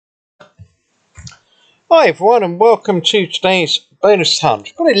Hi everyone and welcome to today's bonus hunt.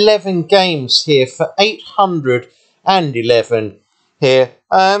 We've got 11 games here for 811 here.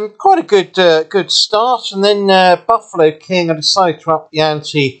 Quite a good start, and then Buffalo King, I decided to up the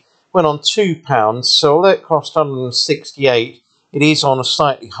ante, went on £2, so although it cost 168, it is on a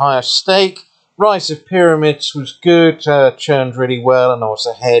slightly higher stake. Rise of Pyramids was good, churned really well, and I was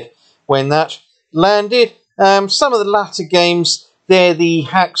ahead when that landed. Some of the latter games, they're the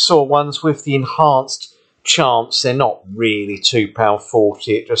hacksaw ones with the enhanced chance. They're not really £2.40.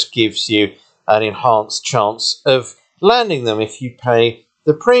 It just gives you an enhanced chance of landing them if you pay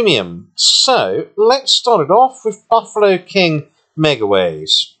the premium. So let's start it off with Buffalo King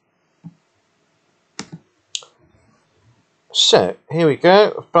Megaways. So here we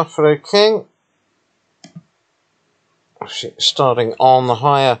go, Buffalo King. Starting on the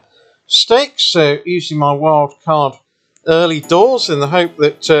higher stakes, so using my wild card early doors in the hope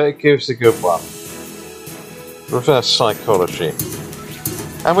that it gives a good one. Reverse psychology.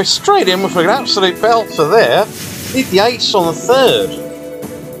 And we're straight in with an absolute belter there. Need the ace on the third.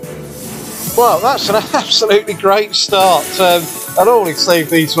 Well, that's an absolutely great start. I normally save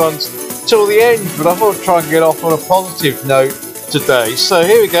these ones till the end, but I thought I'd try and get off on a positive note today. So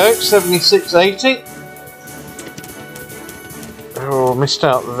here we go, 76.80. Oh, missed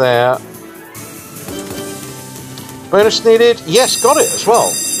out there. Bonus needed. Yes, got it as well.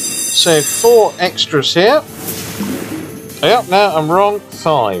 So 4 extras here. Yep, no, I'm wrong.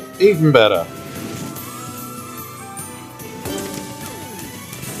 5. Even better.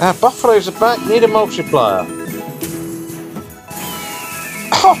 Buffaloes are back. Need a multiplier.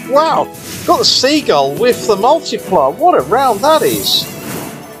 Oh, wow. Got the seagull with the multiplier. What a round that is.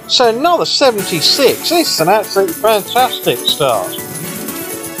 So another 76. This is an absolutely fantastic start.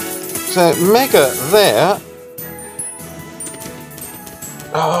 So mega there.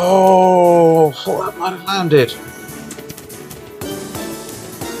 Oh, thought that might have landed.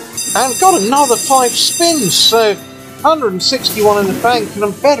 And got another 5 spins, so 161 in the bank, and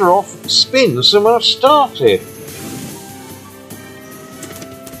I'm better off spins than when I started.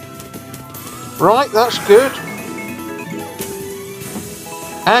 Right, that's good.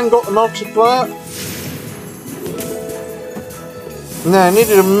 And got the multiplier. No, I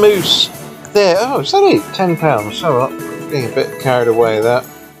needed a moose there. Oh, is that it? £10. So I'm getting a bit carried away there.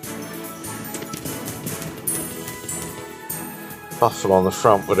 Buffalo on the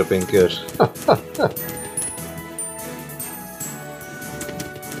front would have been good.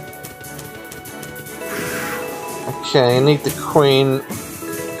 Okay, need the queen.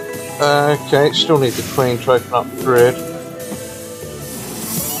 Okay, still need the queen to open up the grid.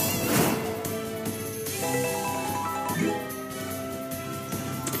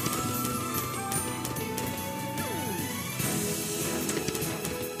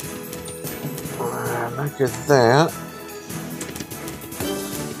 No good there.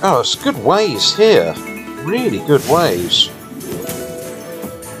 Oh, it's good ways here. Really good ways.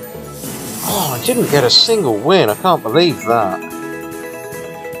 Oh, I didn't get a single win. I can't believe that.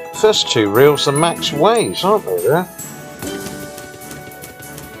 First 2 reels are max ways, aren't they there?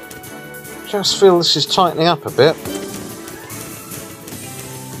 Just feel this is tightening up a bit.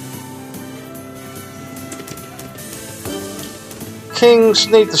 Kings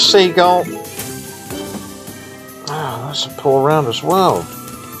need the seagull. Oh, that's a poor round as well.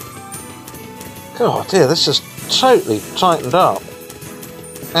 God dear, this is totally tightened up.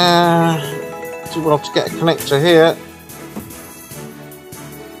 Do well to get a connector here.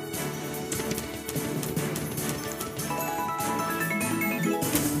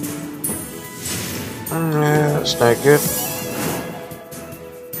 That's no good.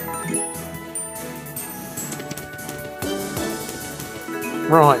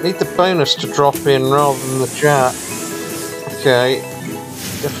 Right, need the bonus to drop in rather than the jack. Okay,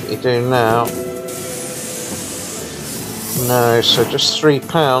 definitely do now. No, so just £3,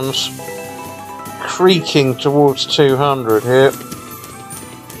 creaking towards 200 here.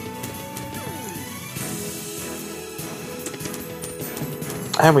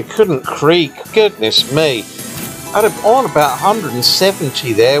 And we couldn't creak, goodness me. I'd have on about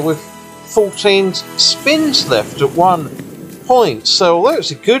 170 there with 14 spins left at 1 point. So although it's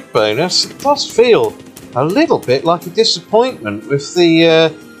a good bonus, it does feel a little bit like a disappointment with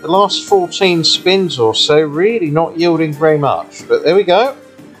the last 14 spins or so really not yielding very much, but there we go.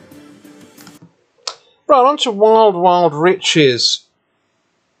 Right, on to Wild Wild Riches.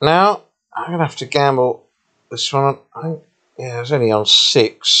 Now, I'm going to have to gamble this one. Yeah, it's only on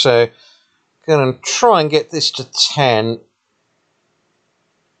 6, so I'm going to try and get this to 10.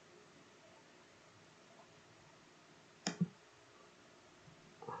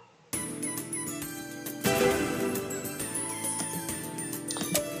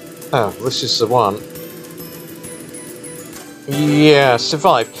 Oh, this is the one. Yeah,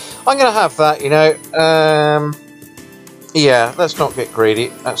 survived. I'm going to have that, you know. Yeah, let's not get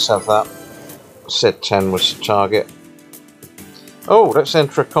greedy. Let's have that. Said 10 was the target. Oh, let's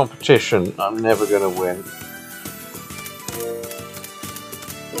enter a competition. I'm never going to win.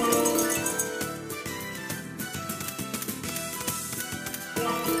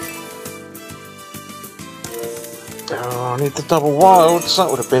 Oh, I need the double wilds. That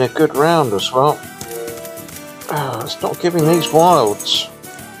would have been a good round as well. Oh, it's not giving these wilds.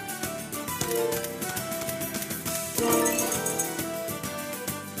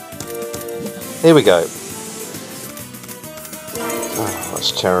 Here we go. Oh,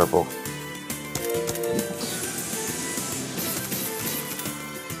 that's terrible.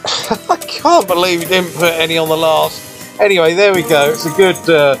 I can't believe you didn't put any on the last. Anyway, there we go. It's a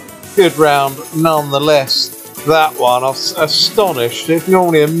good round nonetheless. That one, I was astonished. It's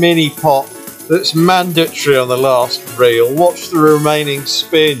normally a mini pot that's mandatory on the last reel. Watch the remaining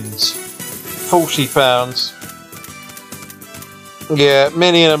spins. £40. Yeah,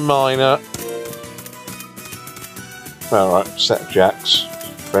 mini and a minor. Alright, set of jacks.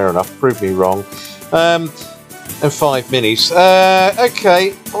 Fair enough, prove me wrong. And 5 minis.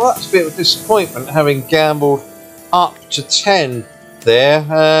 Okay, well that's a bit of a disappointment having gambled up to 10 there.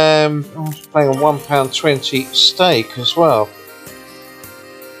 I was playing a £1.20 stake as well.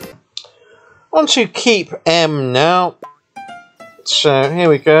 On to Keep M now. So here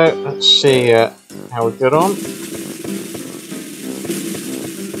we go. Let's see how we get on.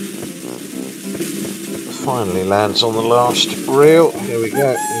 Finally lands on the last reel. Here we go.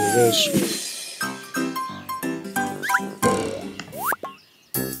 Here it is.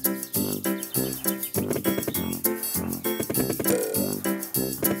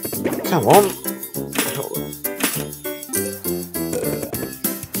 Come on.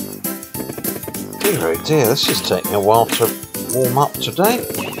 Dear oh dear, this is taking a while to warm up today.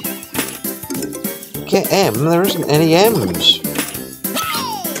 Get M, there isn't any M's.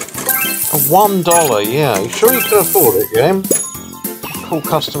 $1, yeah. You sure you can afford it, game? Call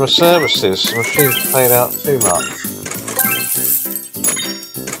customer services. The machine's paid out too much.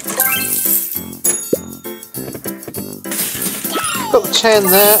 Got the 10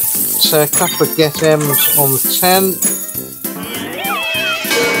 there. So a couple of get M's on the 10.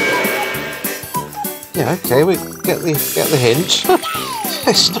 Yeah, okay, we get the hint.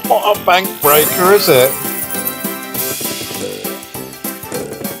 It's not a bank breaker, is it?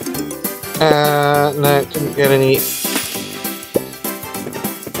 No, didn't get any.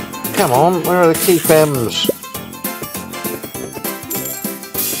 Come on, where are the Keep M's?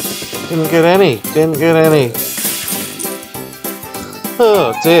 Didn't get any, didn't get any.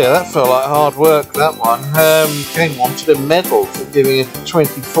 Oh dear, that felt like hard work, that one. King wanted a medal for giving a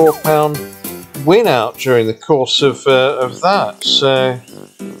 £24 win out during the course of that, so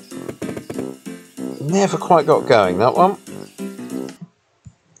never quite got going, that one.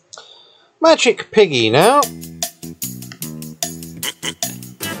 Magic Piggy now.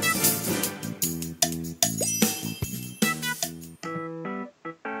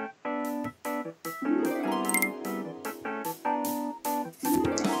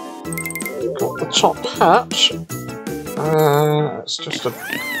 Got the top hat. It's just a...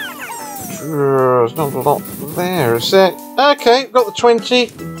 There's not a lot there, is there? Okay, got the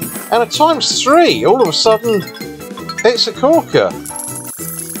 20. And a times 3. All of a sudden, it's a corker.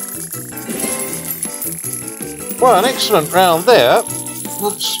 Well, an excellent round there.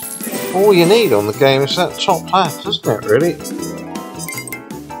 That's all you need on the game is that top hat, isn't it, really?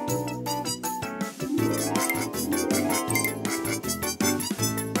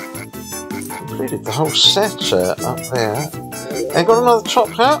 Completed the whole set up there. And got another top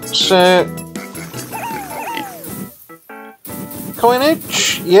hat.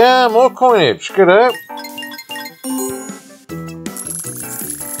 Coinage? Yeah, more coinage. Good out.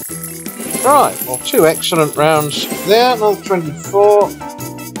 Right, well, 2 excellent rounds there, another 24.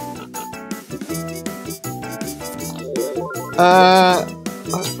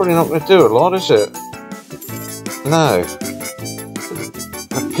 That's probably not going to do a lot, is it? No.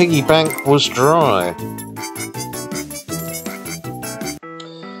 The piggy bank was dry.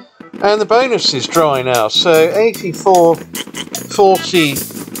 And the bonus is dry now, so 84, 40.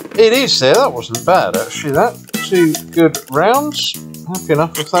 It is there, that wasn't bad actually, that. 2 good rounds. Happy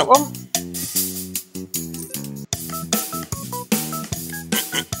enough with that one.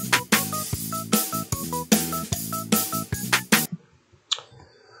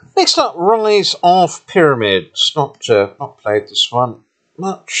 Next up, Rise of Pyramids. Not played this one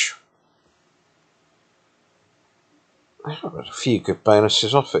much. I've had a few good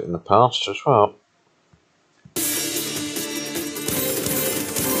bonuses off it in the past as well.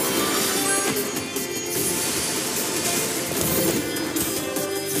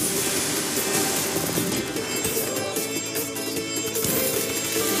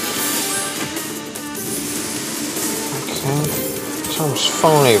 Okay, times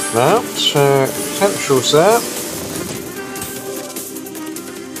 5 now, so potential's there.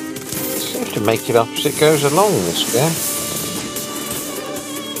 Seems to make it up as it goes along, this game.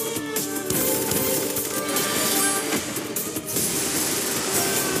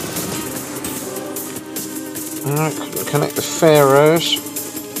 Alright, connect the Pharaohs.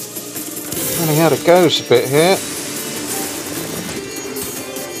 Running out of goes a bit here.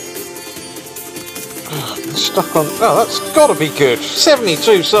 Stuck on. Oh, that's got to be good.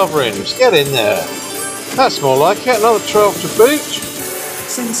 72 sovereigns. Get in there. That's more like it. Another 12 to boot.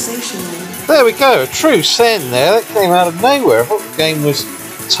 Sensational. There we go. A true send there. That came out of nowhere. I thought the game was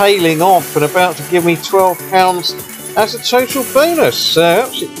tailing off and about to give me £12 as a total bonus. So,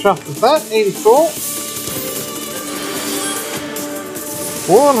 absolutely chuffed with that. 84.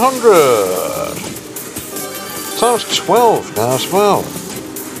 100. Times 12 now as well.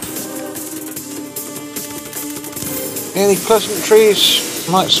 Any pleasantries?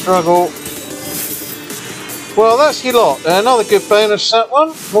 Might struggle. Well, that's your lot. Another good bonus, that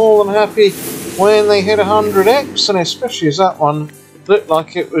one. More than happy when they hit 100x, and especially as that one looked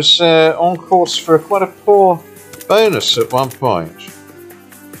like it was on course for quite a poor bonus at one point.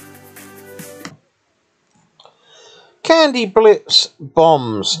 Candy Blitz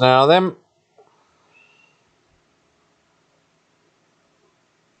bombs now then.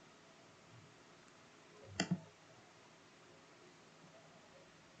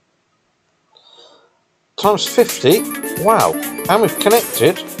 Times 50. Wow. And we've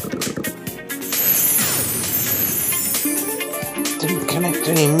connected. Didn't connect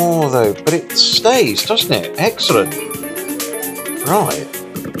any more though, but it stays, doesn't it? Excellent. Right.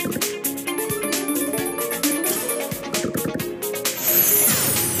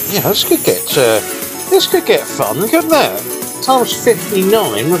 Yeah, this could get fun, couldn't it? Times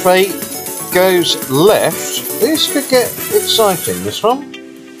 59 with 8 goes left. This could get exciting, this one.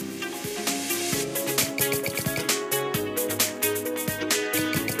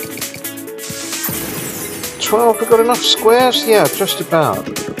 12, we've got enough squares? Yeah, just about.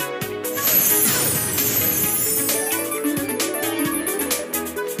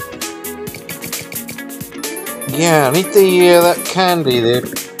 Yeah, I need that candy,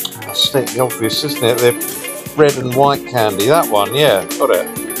 I'll state the obvious, isn't it? The red and white candy, that one, yeah, got it.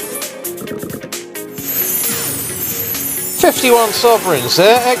 51 sovereigns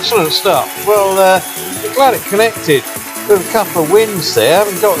there, excellent stuff. Well, glad it connected with a couple of wins there. I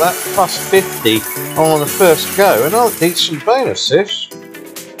haven't got that plus 50 on the first go. Another decent bonus, this.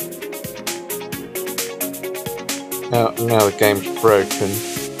 Now the game's broken.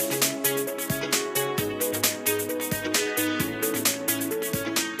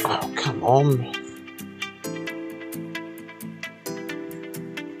 Oh, come on.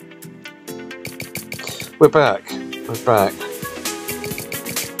 We're back. We're back.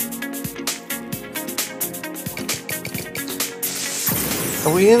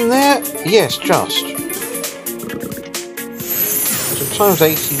 Are we in there? Yes, just. So times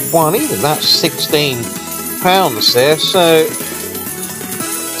 81, even that's £16 there, so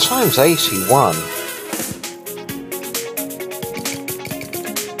times 81.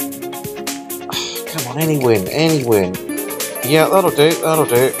 Oh, come on, any win, any win. Yeah, that'll do, that'll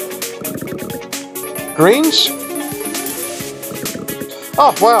do. Greens?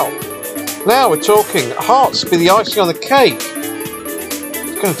 Oh, wow. Now we're talking. Hearts be the icing on the cake.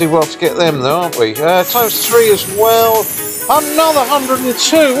 Going to do well to get them though, aren't we? Times 3 as well. Another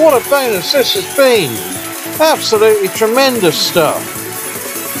 102. What a bonus this has been. Absolutely tremendous stuff.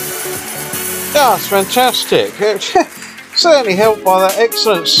 That's fantastic. Certainly helped by that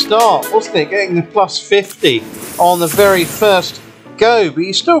excellent start, wasn't it? Getting the plus 50 on the very first go. But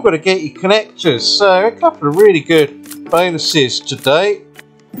you still got to get your connectors. So a couple of really good bonuses today.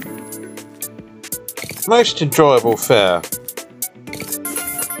 Most enjoyable fare.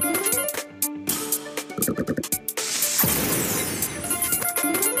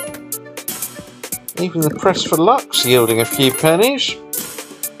 Even the press for luck's yielding a few pennies.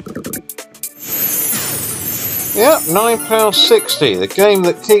 Yeah, £9.60, the game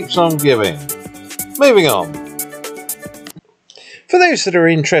that keeps on giving. Moving on. For those that are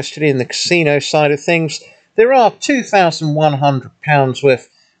interested in the casino side of things, there are £2,100 worth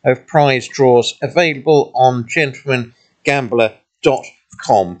of prize draws available on gentlemangambler.com.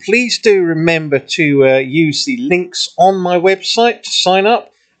 www.thebuffalo.com. Please do remember to use the links on my website to sign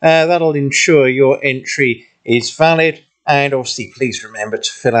up. That'll ensure your entry is valid. And obviously, please remember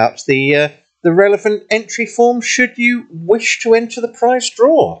to fill out the relevant entry form should you wish to enter the prize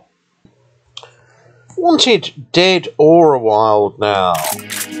draw. Wanted Dead or a Wild now.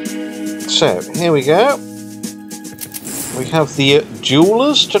 So, here we go. We have the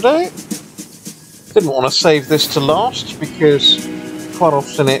Duelers today. Didn't want to save this to last because quite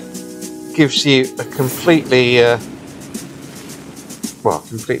often it gives you a completely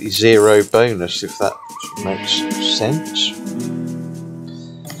zero bonus, if that makes sense.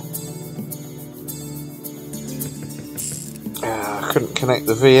 I couldn't connect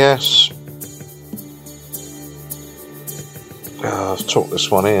the VS. I've talked this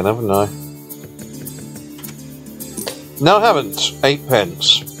one in, haven't I? No, I haven't.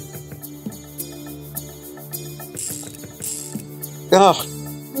 8p. Ugh,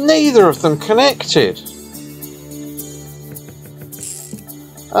 neither of them connected.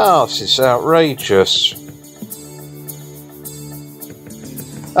 Oh, this is outrageous.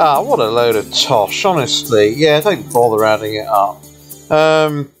 Ah, what a load of tosh, honestly. Yeah, don't bother adding it up.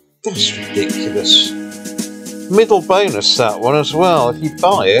 That's ridiculous. Middle bonus, that one as well. If you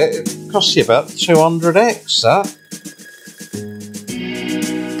buy it, it costs you about 200x, that.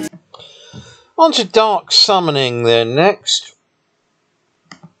 On to Dark Summoning then next.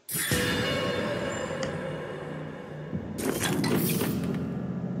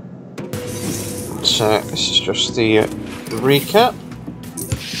 So this is just the recap.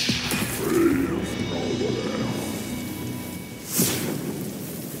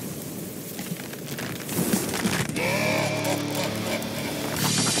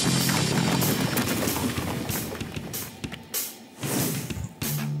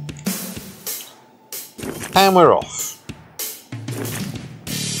 And we're off.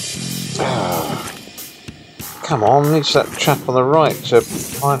 Oh, come on, needs that chap on the right to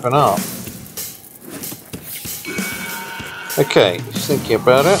liven up. Okay, just thinking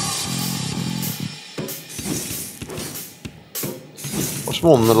about it. What's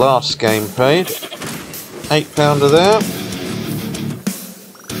more than the last game paid? £8 there.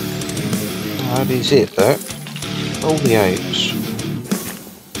 That is it though. All the 8s.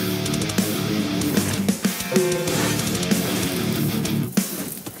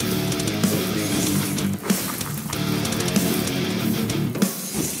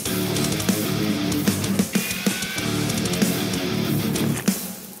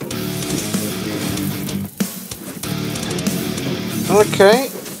 Okay,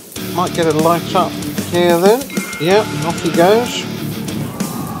 might get a light up here then. Yep, off he goes.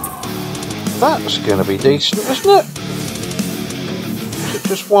 That's going to be decent, isn't it? Is it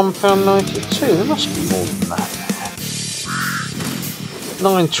just £1.92? There must be more than that.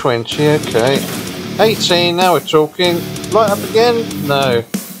 9.20, okay. 18, now we're talking. Light up again? No.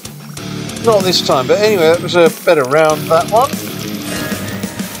 Not this time, but anyway, that was a better round, that one.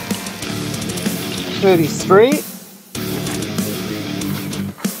 33.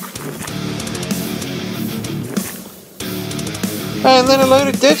 And then a load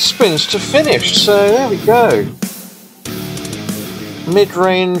of dead spins to finish, so there we go.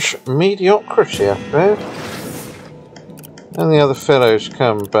 Mid-range mediocrity up there. And the other fellows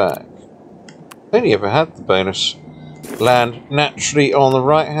come back. Only ever had the bonus land naturally on the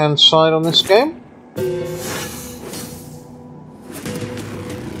right hand side on this game.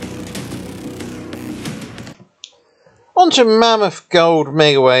 On to Mammoth Gold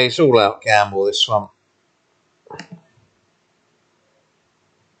Megaways, all out gamble this one.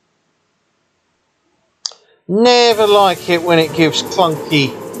 Never like it when it gives clunky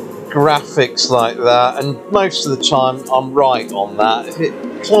graphics like that, and most of the time I'm right on that. If it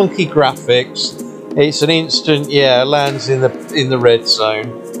clunky graphics, it's an instant, yeah, lands in the red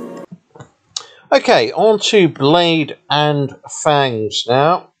zone. Okay, on to Blade and Fangs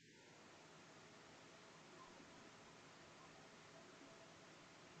now.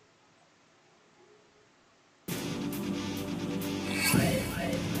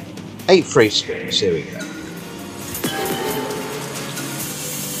 Eight free spins, here we go.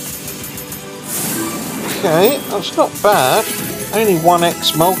 Okay, that's not bad. Only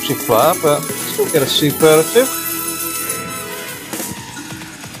 1x multiplier, but still get a superlative.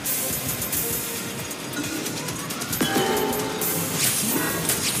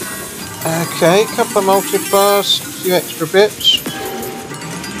 Okay, couple of multipliers, a few extra bits.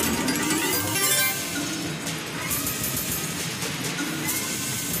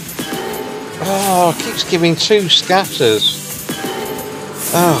 Oh, keeps giving 2 scatters.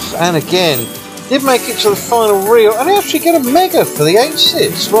 Oh, and again, Did make it to the final reel, and I actually get a mega for the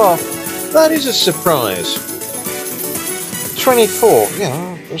aces. Well, that is a surprise. 24,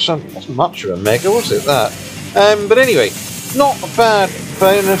 yeah, wasn't much of a mega, was it, that? But anyway, not a bad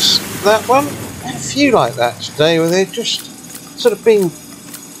bonus, that one. Had a few like that today, where they've just sort of been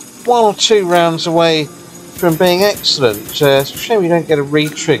 1 or 2 rounds away from being excellent. It's a shame we don't get a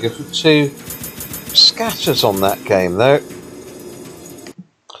re-trigger for 2 scatters on that game, though.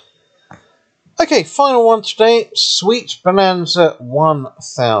 Okay, final one today, Sweet Bonanza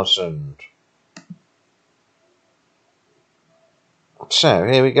 1000. So,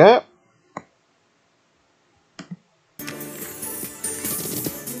 here we go.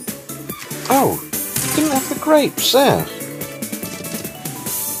 Oh, didn't have the grapes there.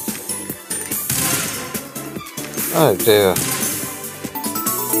 Oh dear.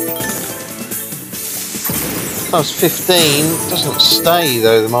 That's 15. Doesn't stay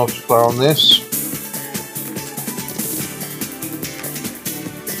though, the multiplier on this.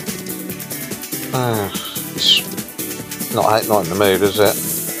 It's not in the mood, is it?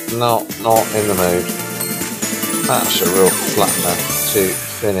 Not in the mood. That's a real flattener to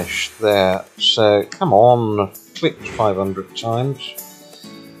finish there. So come on, click 500 times.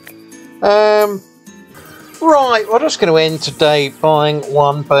 Right, we're just going to end today buying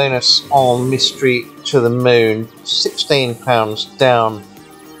 1 bonus on Mystery to the Moon. £16 down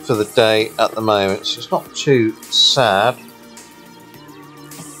for the day at the moment, so it's not too sad.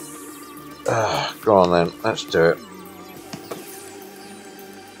 Go on then, let's do it.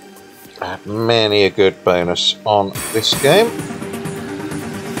 I had many a good bonus on this game.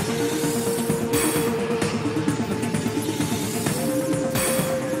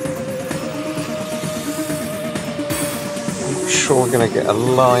 We're going to get a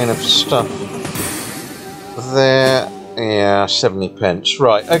line of stuff there. Yeah, 70 pence.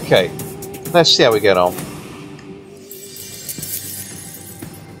 Right, okay. Let's see how we get on.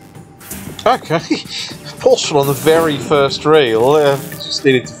 Okay. Portal on the very first reel. Just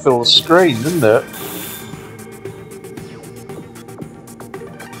needed to fill the screen, didn't it?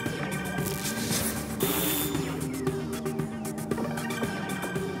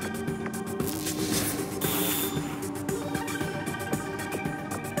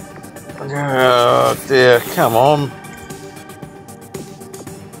 Oh dear, come on.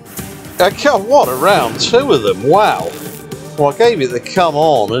 What a round, 2 of them, wow. Well, I gave it the come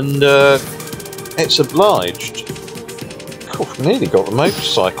on and it's obliged. God, nearly got the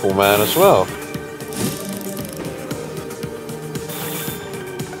motorcycle man as well.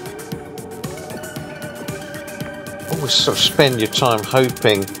 Always sort of spend your time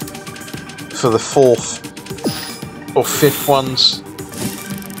hoping for the 4th or 5th ones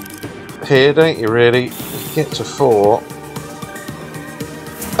here, don't you, really? You get to 4.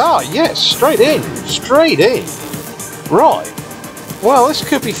 Ah, yes, straight in. Right. Well, this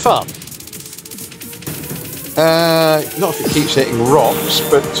could be fun. Not if it keeps hitting rocks,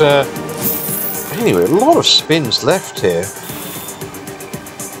 but anyway, a lot of spins left here.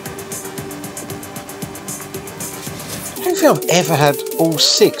 I don't think I've ever had all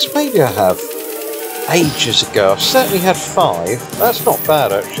 6. Maybe I have. Ages ago. I've certainly had 5. That's not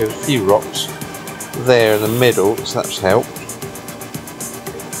bad actually. There's a few rocks there in the middle, so that's helped.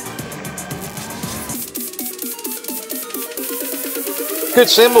 Good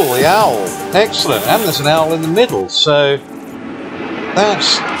symbol, the owl. Excellent. And there's an owl in the middle, so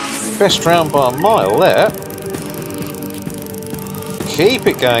that's best round by a mile there. Keep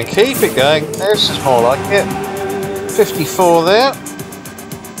it going, keep it going. This is more like it. 54 there.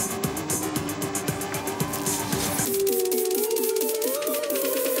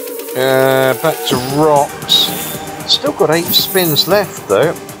 Back to rocks. Still got 8 spins left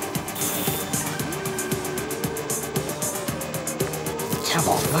though. Come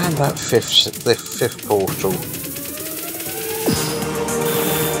on, land that fifth portal.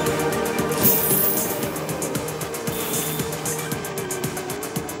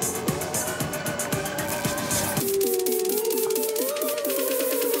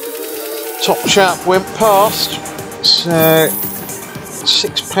 Top chap went past. So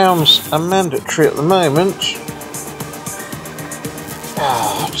 £6 are mandatory at the moment.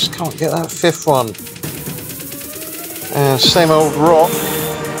 I just can't get that 5th one. Same old rock.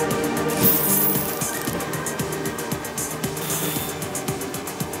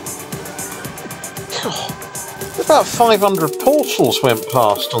 God, about 500 portals went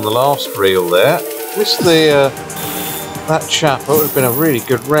past on the last reel there. Missed the that chap. It would have been a really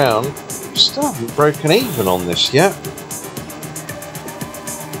good round. Still haven't broken even on this yet.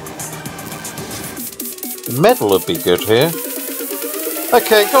 The medal would be good here.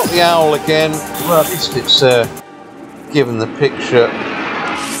 Okay, got the owl again. Well, at least it's given the picture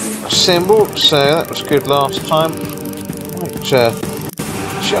a symbol, so that was good last time. Might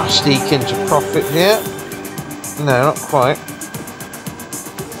just eke into profit here. No, not quite.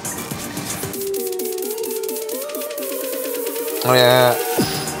 Oh, yeah.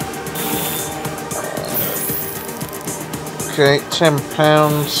 Okay,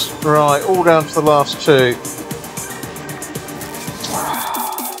 £10. Right, all down to the last two.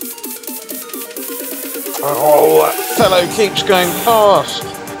 Oh, that fellow keeps going past.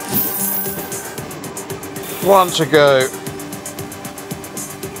 One to go.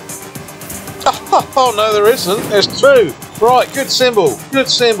 Oh no, there isn't. There's two. Right, good symbol. Good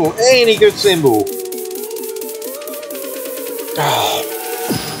symbol. Any good symbol.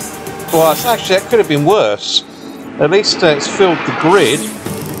 Well, actually, that could have been worse. At least it's filled the grid.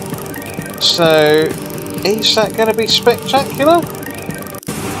 So, is that going to be spectacular?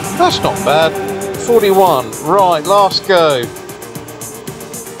 That's not bad. 41. Right, last go.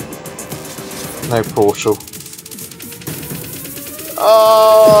 No portal.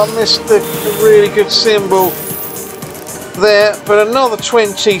 Oh, I missed the really good symbol there, but another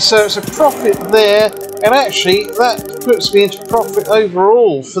 20, so it's a profit there, and actually that puts me into profit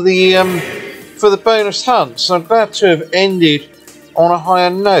overall for the bonus hunt. So I'm glad to have ended on a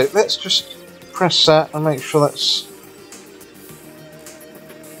higher note. Let's just press that and make sure that's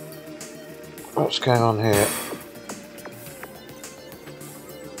what's going on here.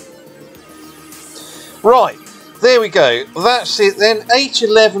 Right, there we go. That's it then.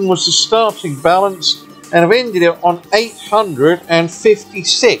 811 was the starting balance, and I've ended it on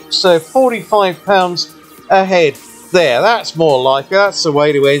 856. So £45 ahead there. That's more like it. That's the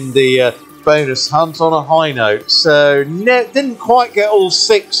way to end the bonus hunt on a high note. So didn't quite get all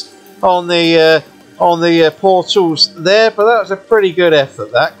 6 on the portals there, but that was a pretty good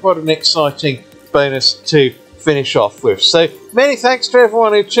effort. That quite an exciting bonus to finish off with. So many thanks to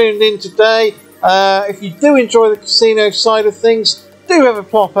everyone who tuned in today. If you do enjoy the casino side of things, do have a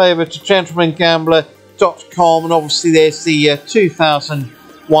pop over to gentlemangambler.com, and obviously there's the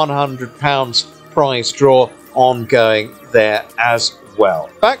 £2,100 prize draw ongoing there as well.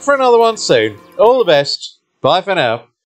 Back for another one soon. All the best. Bye for now.